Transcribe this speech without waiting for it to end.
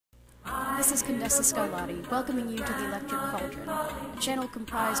this is Condessa Scarlatti, welcoming you to the Electric Cauldron, a channel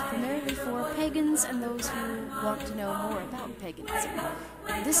comprised primarily for pagans and those who want to know more about paganism.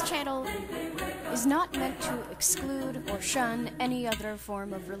 This channel is not meant to exclude or shun any other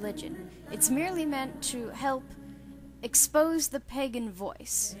form of religion. It's merely meant to help expose the pagan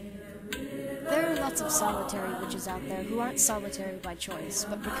voice. There are lots of solitary witches out there who aren't solitary by choice,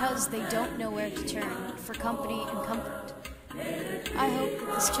 but because they don't know where to turn for company and comfort. I hope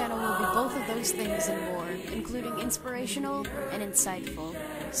that this channel will be both of those things and more, including inspirational and insightful.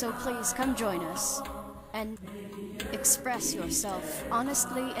 So please come join us and express yourself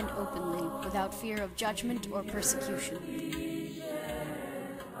honestly and openly without fear of judgment or persecution.